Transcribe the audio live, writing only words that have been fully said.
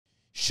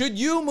Should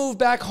you move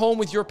back home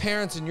with your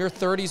parents in your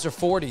 30s or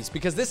 40s?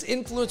 Because this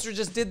influencer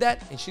just did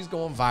that and she's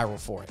going viral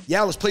for it.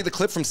 Yeah, let's play the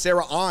clip from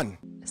Sarah on.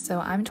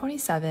 So I'm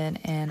 27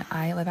 and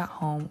I live at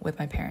home with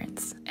my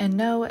parents. And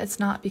no,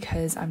 it's not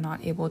because I'm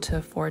not able to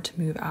afford to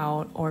move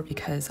out or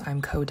because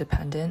I'm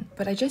codependent,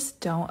 but I just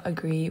don't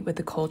agree with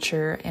the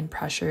culture and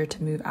pressure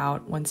to move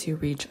out once you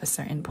reach a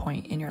certain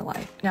point in your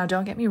life. Now,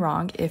 don't get me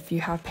wrong, if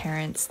you have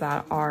parents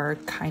that are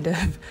kind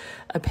of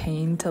a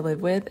pain to live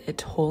with, it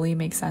totally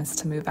makes sense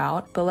to move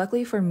out. But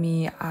luckily for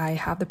me, I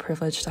have the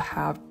privilege to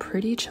have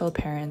pretty chill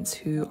parents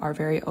who are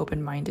very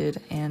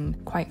open-minded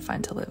and quite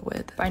fun to live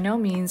with. By no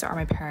means are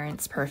my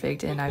parents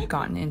perfect, and I've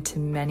gotten into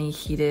many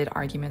heated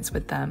arguments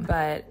with them,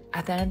 but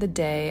at the end of the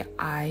day,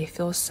 I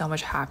feel so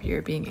much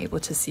happier being able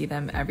to see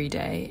them every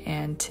day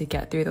and to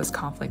get through those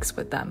conflicts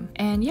with them.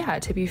 And yeah,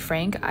 to be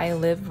frank, I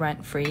live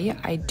rent-free.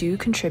 I do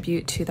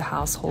contribute to the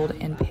household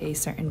and pay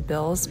certain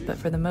bills, but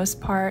for the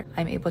most part,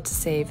 I'm able to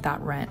save that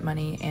rent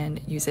money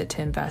and use it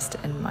to invest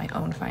in my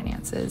own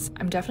finances.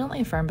 I'm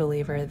definitely a firm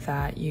believer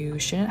that you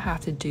shouldn't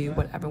have to do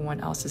what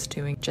everyone else is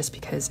doing just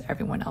because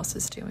everyone else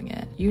is doing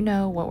it. You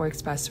know what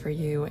works best for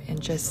you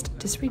and just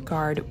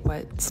disregard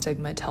what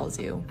stigma tells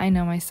you. I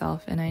know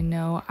myself, and I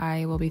know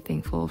I will be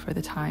thankful for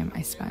the time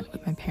I spent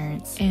with my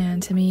parents.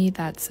 And to me,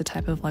 that's the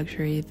type of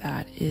luxury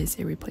that is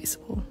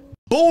irreplaceable.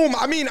 Boom.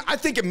 I mean, I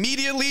think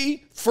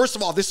immediately, first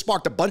of all, this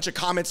sparked a bunch of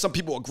comments. Some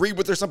people agreed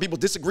with her. Some people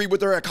disagreed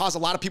with her. It caused a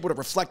lot of people to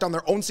reflect on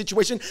their own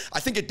situation.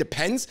 I think it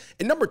depends.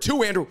 And number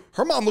two, Andrew,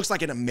 her mom looks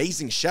like an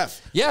amazing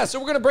chef. Yeah, so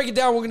we're going to break it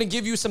down. We're going to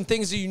give you some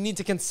things that you need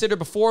to consider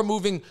before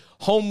moving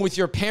home with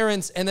your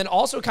parents, and then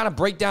also kind of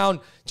break down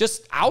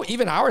just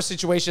even our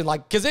situation,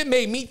 like, because it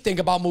made me think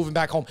about moving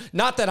back home.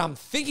 Not that I'm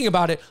thinking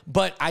about it,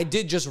 but I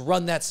did just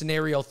run that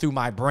scenario through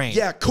my brain.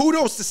 Yeah,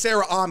 kudos to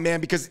Sarah on,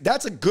 man, because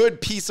that's a good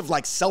piece of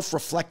like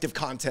self-reflective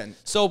content.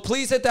 So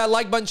please hit that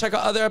like button. Check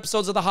out other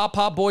episodes of the Hot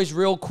Pot Boys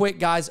real quick,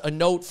 guys. A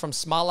note from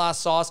Smala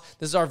Sauce.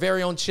 This is our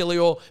very own chili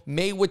oil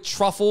made with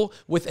truffle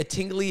with a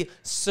tingly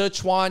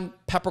Sichuan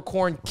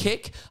peppercorn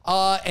kick.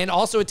 And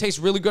also it tastes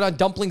really good on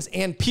dumplings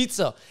and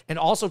pizza. And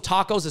also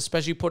tacos,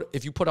 especially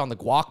if you put on the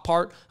guac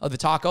part of the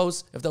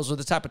tacos, if those are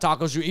the type of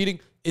tacos you're eating,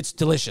 it's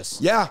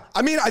delicious. Yeah.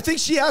 I mean, I think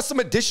she has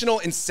some additional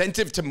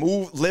incentive to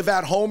live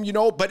at home, you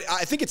know, but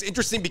I think it's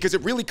interesting because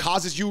it really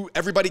causes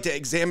everybody to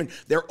examine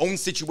their own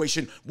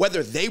situation,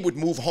 whether they would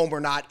move home or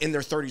not in their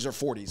 30s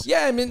or 40s.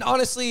 Yeah. I mean,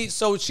 honestly,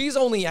 so she's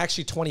only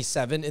actually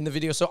 27 in the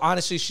video. So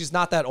honestly, she's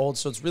not that old.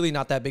 So it's really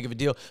not that big of a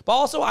deal. But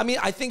also, I mean,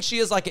 I think she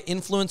is like an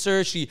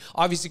influencer. She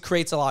obviously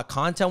creates a lot of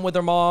content with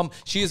her mom.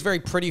 She is very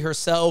pretty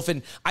herself.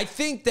 And I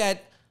think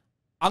that,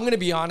 I'm going to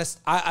be honest,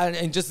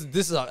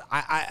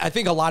 I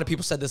think a lot of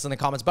people said this in the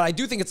comments, but I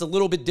do think it's a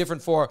little bit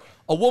different for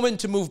a woman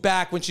to move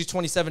back when she's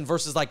 27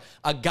 versus like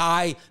a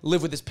guy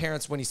live with his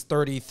parents when he's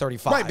 30,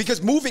 35. Right,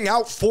 because moving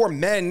out for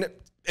men,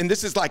 and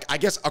this is like, I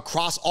guess,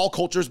 across all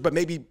cultures, but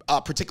maybe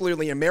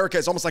particularly in America,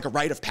 is almost like a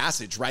rite of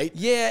passage, right?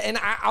 Yeah, and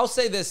I'll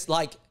say this,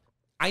 like,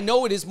 I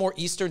know it is more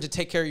Eastern to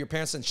take care of your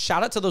parents, and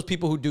shout out to those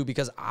people who do,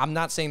 because I'm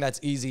not saying that's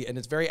easy, and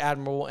it's very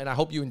admirable, and I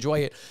hope you enjoy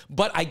it.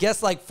 But I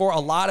guess like for a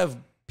lot of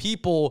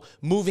people,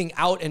 moving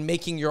out and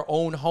making your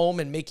own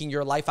home and making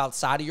your life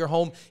outside of your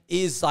home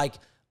is like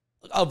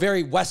a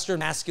very Western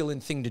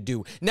masculine thing to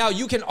do. Now,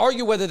 you can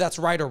argue whether that's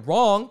right or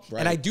wrong,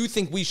 and I do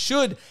think we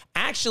should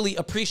actually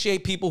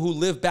appreciate people who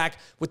live back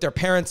with their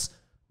parents,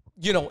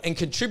 you know, and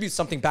contribute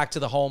something back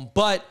to the home.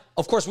 But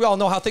of course, we all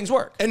know how things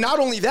work. And not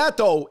only that,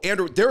 though,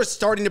 Andrew, there is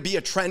starting to be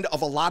a trend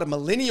of a lot of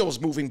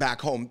millennials moving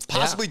back home,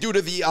 possibly due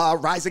to the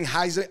rising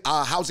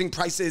housing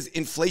prices,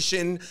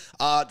 inflation,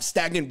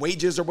 stagnant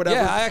wages or whatever.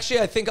 Yeah,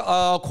 I think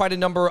quite a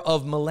number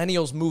of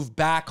millennials moved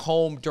back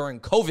home during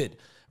COVID,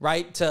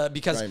 right?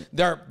 Because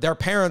their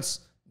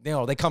parents, you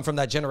know, they come from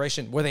that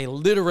generation where they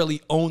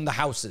literally own the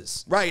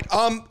houses. Right.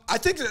 I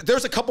think that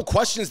there's a couple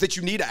questions that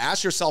you need to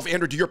ask yourself,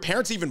 Andrew. Do your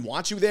parents even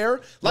want you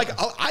there? Like,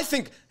 I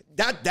think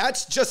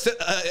that's just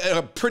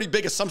a pretty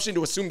big assumption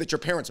to assume that your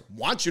parents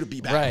want you to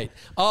be back.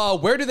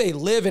 Right. Where do they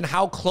live and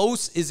how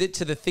close is it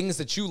to the things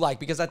that you like?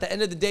 Because at the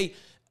end of the day,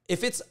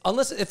 if it's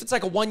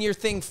like a one-year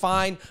thing,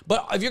 fine.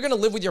 But if you're going to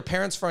live with your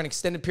parents for an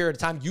extended period of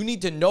time, you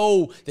need to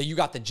know that you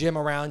got the gym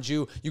around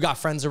you, you got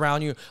friends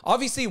around you.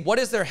 Obviously, what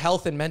is their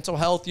health and mental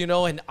health, you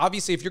know? And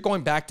obviously, if you're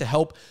going back to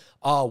help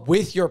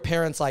with your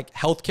parents, like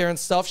healthcare and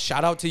stuff,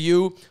 shout out to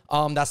you.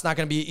 That's not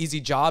going to be an easy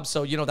job.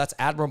 So, you know, that's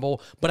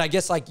admirable. But I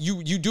guess like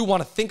you do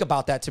want to think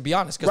about that, to be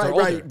honest, because they're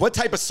older. What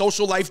type of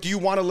social life do you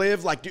want to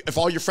live? Like if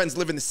all your friends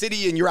live in the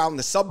city and you're out in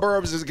the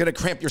suburbs, is it going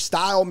to cramp your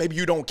style? Maybe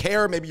you don't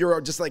care. Maybe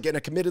you're just like in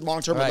a committed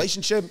long-term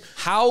relationship.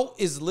 How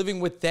is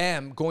living with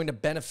them going to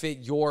benefit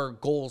your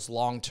goals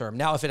long-term?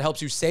 Now, if it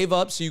helps you save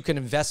up so you can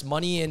invest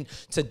money in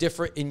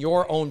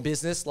your own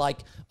business, like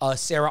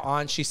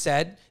Sarah she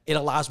said, it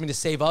allows me to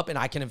save up and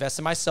I can invest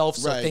in myself.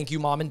 So Right. thank you,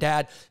 mom and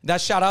dad.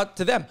 That shout out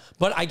to them.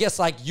 But I guess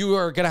like you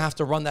are going to have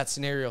to run that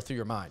scenario through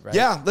your mind, right?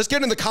 Yeah, let's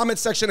get in the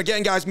comments section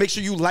again, guys. Make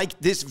sure you like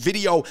this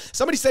video.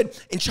 Somebody said,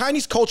 in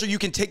Chinese culture, you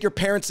can take your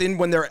parents in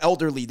when they're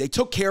elderly. They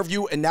took care of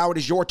you, and now it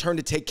is your turn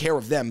to take care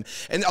of them.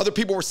 And other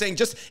people were saying,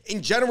 just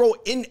in general,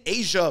 in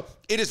Asia,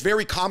 it is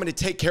very common to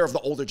take care of the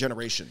older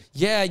generation.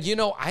 Yeah, you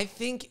know, I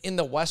think in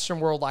the Western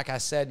world, like I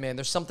said, man,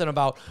 there's something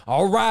about,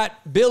 all right,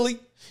 Billy,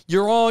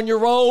 you're on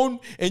your own,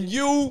 and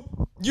you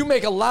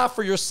make a lot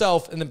for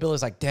yourself. And then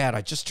Billy's like, Dad,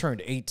 I just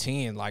turned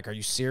 18. Like, are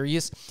you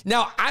serious?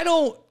 Now,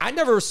 I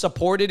never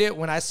supported it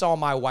when I saw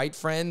my white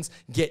friends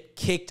get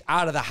kicked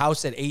out of the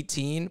house at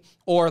 18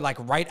 or like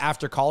right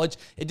after college.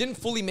 It didn't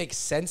fully make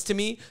sense to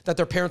me that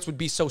their parents would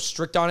be so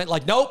strict on it.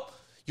 Like, nope,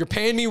 you're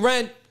paying me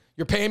rent.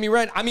 You're paying me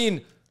rent. I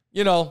mean,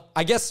 you know,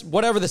 I guess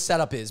whatever the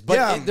setup is,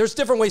 but there's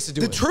different ways to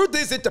do it. The truth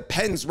is it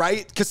depends,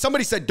 right? Because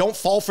somebody said don't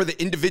fall for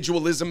the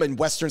individualism in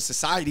Western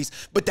societies,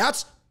 but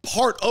that's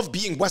part of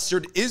being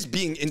Western is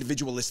being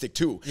individualistic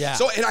too. Yeah.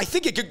 So, and I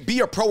think it could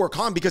be a pro or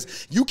con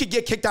because you could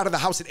get kicked out of the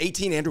house at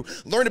 18, Andrew,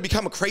 learn to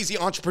become a crazy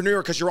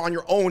entrepreneur because you're on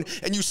your own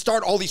and you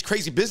start all these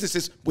crazy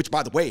businesses, which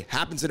by the way,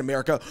 happens in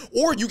America,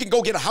 or you can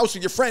go get a house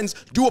with your friends,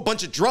 do a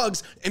bunch of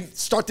drugs and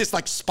start this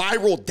like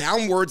spiral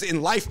downwards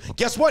in life.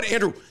 Guess what,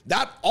 Andrew?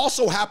 That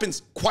also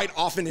happens quite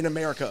often in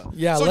America.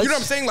 Yeah. So you know what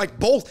I'm saying? Like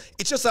both,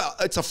 it's just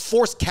it's a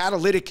forced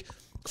catalytic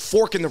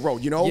fork in the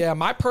road, you know? Yeah,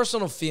 my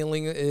personal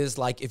feeling is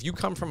like if you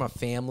come from a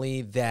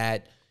family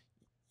that,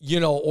 you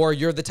know, or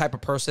you're the type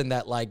of person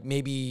that like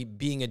maybe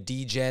being a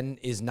degen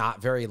is not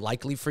very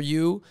likely for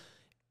you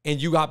and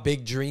you got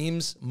big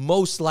dreams,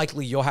 most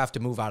likely you'll have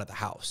to move out of the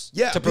house.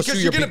 Yeah, to pursue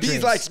because your you're going to be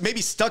dreams. like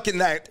maybe stuck in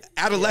that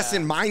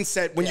adolescent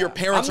mindset when your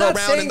parents are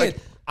around. And like,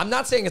 I'm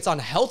not saying it's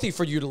unhealthy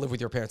for you to live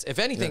with your parents. If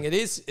anything, it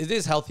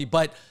is healthy.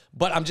 But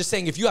I'm just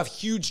saying if you have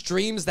huge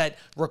dreams that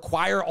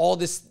require all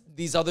these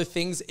other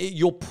things,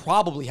 you'll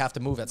probably have to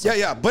move at some point.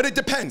 Yeah, but it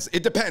depends.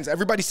 It depends.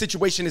 Everybody's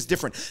situation is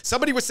different.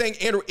 Somebody was saying,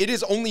 Andrew, it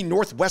is only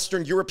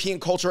Northwestern European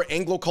culture,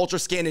 Anglo culture,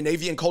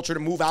 Scandinavian culture to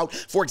move out.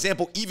 For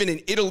example, even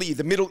in Italy,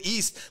 the Middle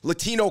East,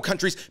 Latino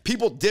countries,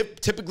 people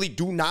typically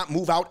do not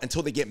move out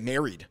until they get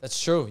married. That's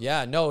true.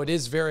 Yeah, no, it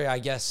is very, I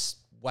guess,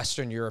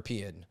 Western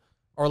European.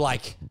 Or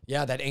like,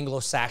 yeah, that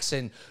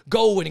Anglo-Saxon,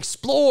 go and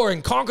explore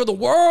and conquer the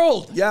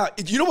world. Yeah,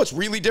 you know what's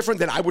really different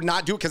that I would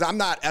not do? Because I'm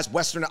not as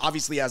Western,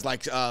 obviously, as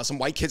like some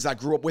white kids I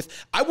grew up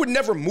with. I would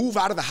never move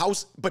out of the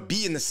house, but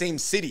be in the same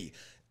city.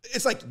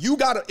 It's like you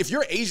gotta, if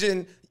you're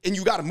Asian and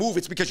you gotta move,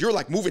 it's because you're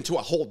like moving to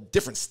a whole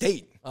different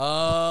state.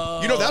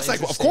 Oh, you know, that's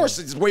like, of course,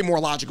 it's way more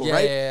logical,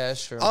 right? Yeah,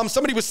 sure.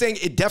 Somebody was saying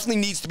it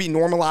definitely needs to be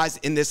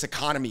normalized in this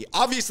economy.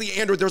 Obviously,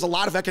 Andrew, there's a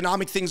lot of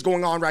economic things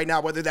going on right now,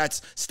 whether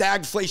that's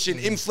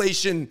stagflation,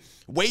 inflation,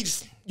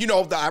 wage, you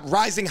know, the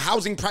rising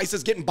housing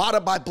prices getting bought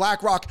up by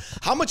BlackRock.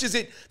 How much is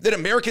it that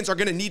Americans are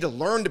going to need to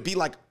learn to be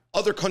like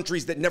other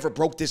countries that never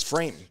broke this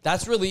frame?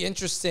 That's really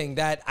interesting.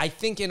 That I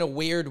think in a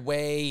weird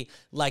way,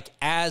 like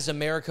as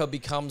America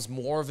becomes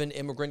more of an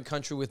immigrant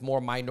country with more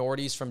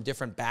minorities from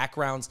different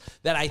backgrounds,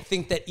 that I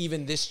think that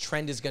even this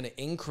trend is going to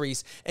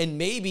increase. And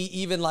maybe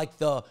even like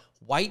the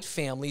white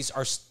families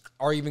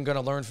are even going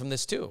to learn from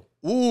this too.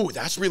 Ooh,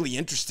 that's really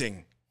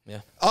interesting.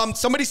 Yeah.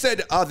 Somebody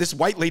said, this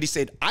white lady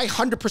said, I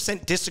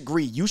 100%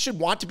 disagree. You should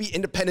want to be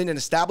independent and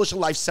establish a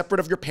life separate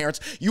of your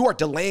parents. You are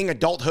delaying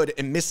adulthood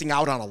and missing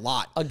out on a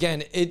lot.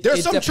 Again,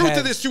 there's some truth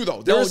to this too,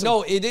 though.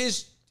 No, it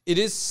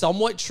is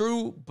somewhat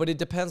true, but it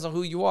depends on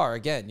who you are.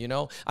 Again, you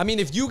know, I mean,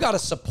 if you got to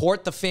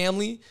support the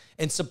family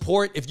and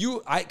support,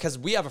 because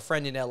we have a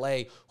friend in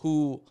LA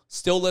who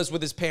still lives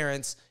with his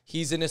parents.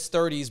 He's in his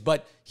 30s,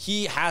 but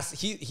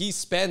he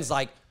spends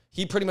like,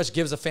 he pretty much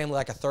gives a family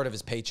like a third of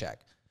his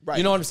paycheck. Right.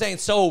 You know what I'm saying?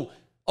 So,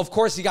 of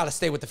course, you got to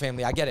stay with the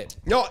family. I get it.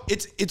 No,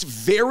 it's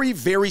very,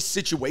 very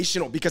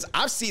situational because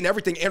I've seen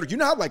everything. Andrew, you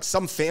know how like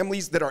some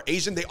families that are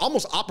Asian, they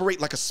almost operate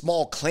like a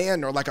small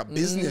clan or like a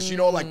business, you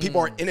know, like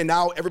people are in and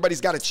out.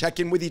 Everybody's got to check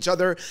in with each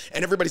other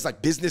and everybody's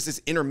like business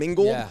is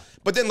intermingled. Yeah.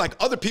 But then like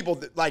other people,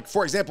 like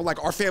for example,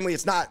 like our family,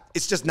 it's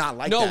just not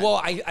like that. No,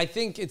 well, I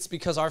think it's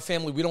because our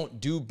family, we don't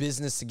do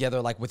business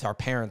together like with our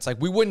parents.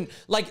 Like we wouldn't,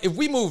 like if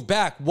we moved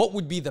back, what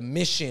would be the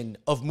mission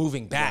of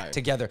moving back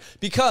together?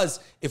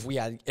 Because if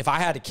I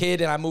had a kid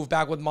and I moved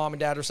back with mom and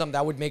dad or something,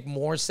 that would make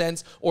more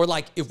sense. Or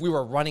like if we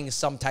were running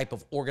some type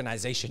of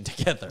organization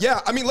together. Yeah,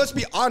 I mean, let's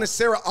be honest.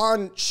 Sarah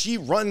she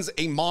runs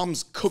a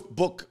mom's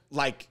cookbook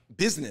like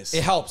business.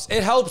 It helps.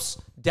 It helps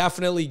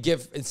definitely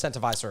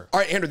incentivize her. All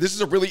right, Andrew, this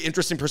is a really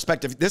interesting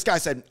perspective. This guy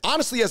said,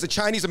 honestly, as a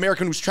Chinese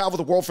American who's traveled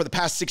the world for the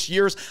past 6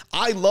 years,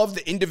 I love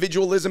the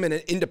individualism and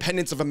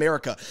independence of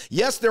America.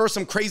 Yes, there are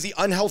some crazy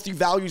unhealthy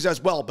values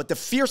as well, but the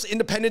fierce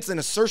independence and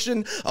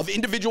assertion of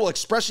individual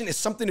expression is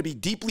something to be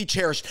deeply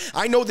cherished.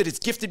 I know that it's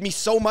gifted me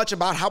so much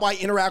about how I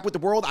interact with the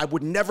world. I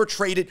would never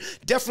trade it.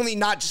 Definitely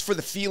not just for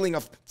the feeling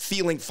of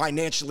feeling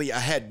financially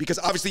ahead, because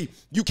obviously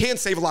you can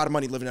save a lot of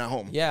money living at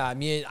home. Yeah,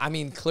 I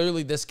mean,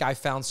 clearly this guy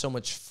found so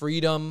much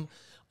freedom.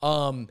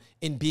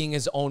 in being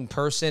his own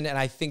person. And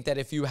I think that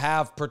if you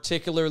have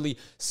particularly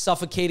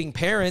suffocating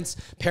parents,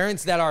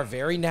 parents that are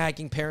very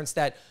nagging, parents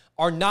that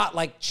are not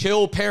like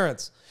chill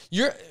parents,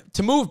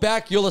 to move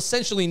back, you'll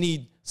essentially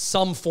need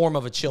some form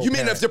of a chill You mean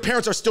parent. if their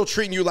parents are still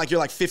treating you like you're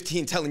like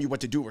 15, telling you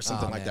what to do or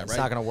something like that, right? It's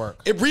not going to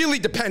work. It really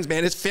depends,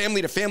 man. It's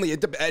family to family.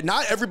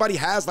 Not everybody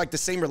has like the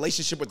same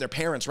relationship with their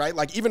parents, right?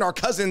 Like even our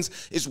cousins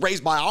is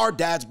raised by our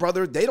dad's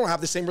brother. They don't have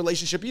the same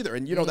relationship either.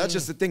 And you know, that's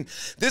just the thing.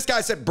 This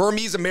guy said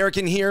Burmese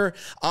American here.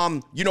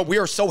 You know, we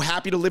are so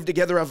happy to live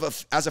together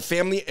as a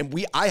family,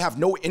 and I have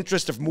no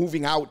interest of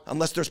moving out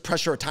unless there's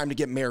pressure or time to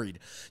get married.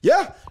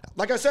 Yeah,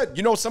 like I said,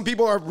 you know, some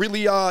people are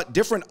really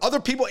different. Other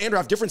people, Andrew,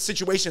 have different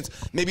situations,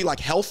 maybe like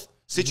health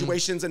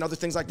situations and other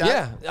things like that.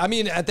 Yeah. I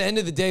mean, at the end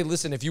of the day,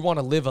 listen, if you want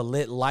to live a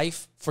lit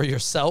life for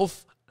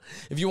yourself,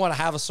 if you want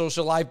to have a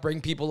social life,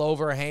 bring people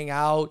over, hang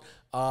out,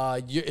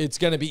 it's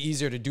going to be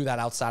easier to do that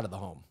outside of the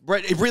home.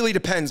 Right. It really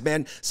depends,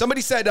 man.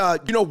 Somebody said,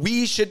 you know,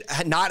 we should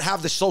not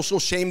have the social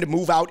shame to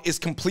move out is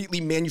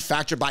completely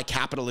manufactured by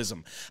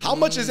capitalism. How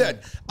much is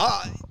it?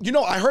 You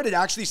know, I heard it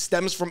actually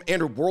stems from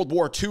World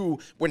War II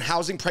when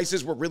housing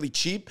prices were really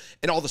cheap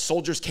and all the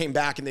soldiers came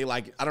back and they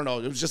like, I don't know,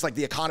 it was just like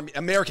the economy,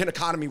 American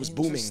economy was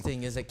booming.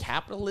 Interesting. Is it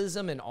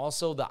capitalism and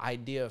also the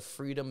idea of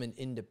freedom and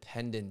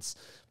independence?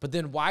 But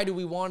then why do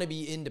we want to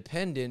be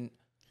independent?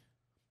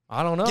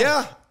 I don't know.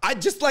 Yeah,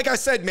 like I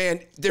said, man,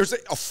 there's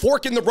a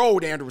fork in the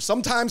road, Andrew.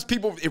 Sometimes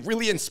people, it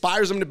really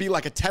inspires them to be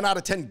like a 10 out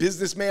of 10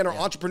 businessman or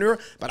entrepreneur,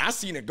 but I've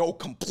seen it go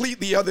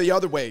completely the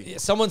other way.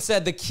 Someone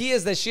said the key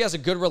is that she has a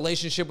good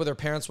relationship with her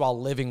parents while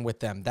living with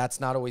them. That's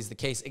not always the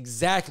case.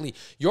 Exactly.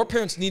 Your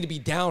parents need to be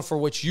down for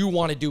what you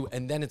want to do,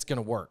 and then it's going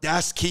to work.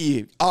 That's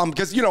key.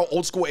 Because, you know,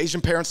 old school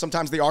Asian parents,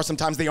 sometimes they are,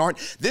 sometimes they aren't.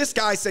 This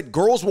guy said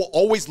girls will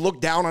always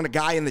look down on a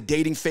guy in the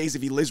dating phase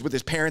if he lives with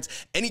his parents.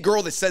 Any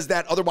girl that says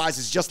that otherwise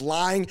is just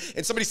lying.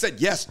 And somebody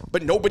said, yes,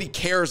 but nobody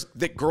cares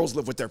that girls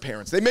live with their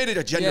parents. They made it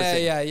a gender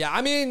thing. Yeah.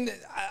 I mean,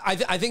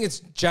 I think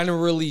it's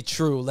generally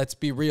true. Let's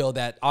be real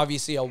that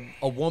obviously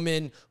a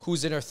woman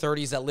who's in her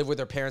 30s that live with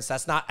her parents,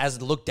 that's not as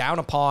looked down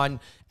upon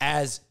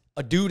as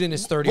a dude in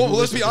his 30s. Well,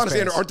 let's be honest,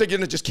 Andrew. Aren't they going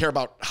to just care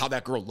about how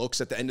that girl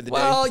looks at the end of the day?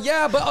 Well,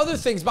 yeah, but other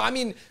things. But I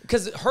mean,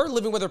 because her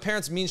living with her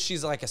parents means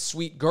she's like a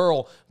sweet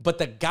girl, but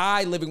the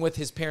guy living with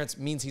his parents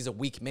means he's a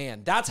weak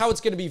man. That's how it's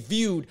going to be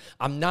viewed.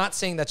 I'm not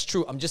saying that's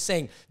true. I'm just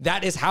saying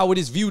that is how it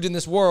is viewed in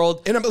this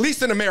world. And at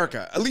least in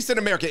America.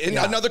 In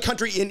another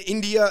country, in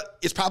India,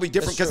 it's probably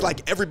different because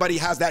like everybody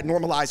has that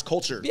normalized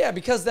culture. Yeah,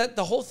 because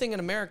the whole thing in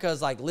America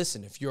is like,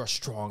 listen, if you're a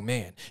strong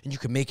man and you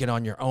can make it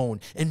on your own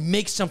and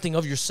make something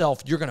of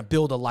yourself, you're going to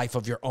build a life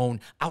of your own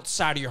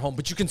outside of your home,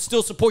 but you can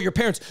still support your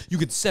parents. You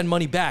can send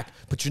money back,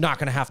 but you're not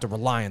going to have to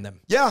rely on them.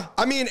 Yeah.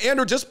 I mean,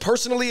 Andrew, just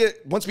personally,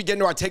 once we get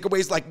into our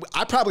takeaways, like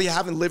I probably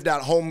haven't lived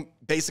at home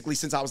basically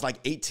since I was like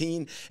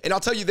 18. And I'll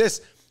tell you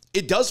this,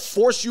 it does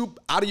force you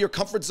out of your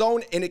comfort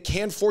zone and it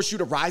can force you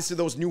to rise to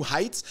those new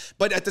heights.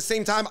 But at the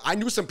same time, I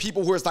knew some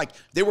people who was like,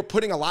 they were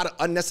putting a lot of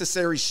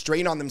unnecessary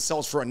strain on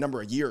themselves for a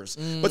number of years.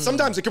 But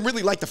sometimes it can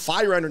really light the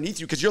fire underneath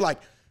you because you're like,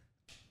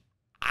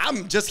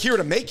 I'm just here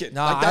to make it.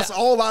 No, like that's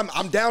all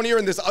I'm down here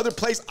in this other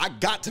place. I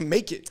got to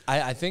make it.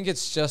 I think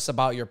it's just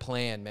about your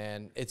plan,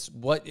 man. It's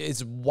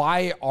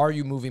why are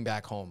you moving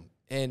back home?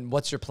 And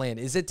what's your plan?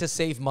 Is it to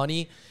save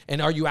money?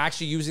 And are you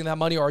actually using that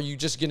money? Or are you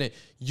just going to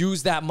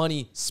use that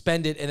money,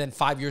 spend it, and then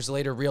 5 years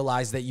later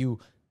realize that you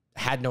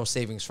had no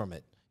savings from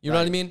it? You know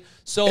what I mean?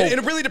 So and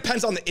it really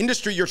depends on the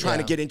industry you're trying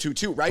to get into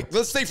too, right?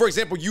 Let's say, for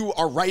example, you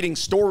are writing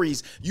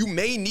stories. You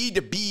may need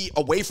to be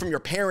away from your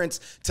parents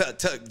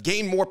to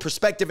gain more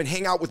perspective and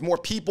hang out with more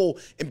people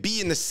and be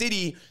in the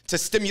city to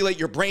stimulate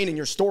your brain and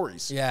your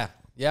stories.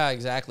 Yeah,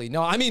 exactly.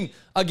 No, I mean,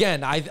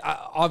 again, I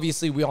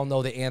obviously we all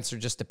know the answer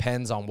just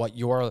depends on what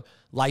your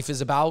life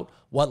is about,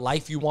 what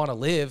life you want to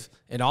live,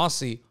 and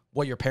honestly,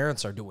 what your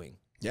parents are doing.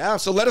 Yeah,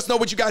 so let us know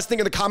what you guys think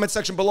in the comment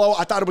section below.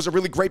 I thought it was a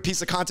really great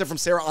piece of content from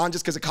Sarah on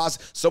just because it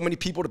caused so many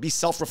people to be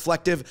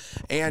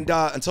self-reflective. And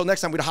until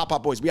next time, we're the Hot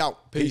Pot Boys. We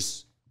out.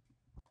 Peace.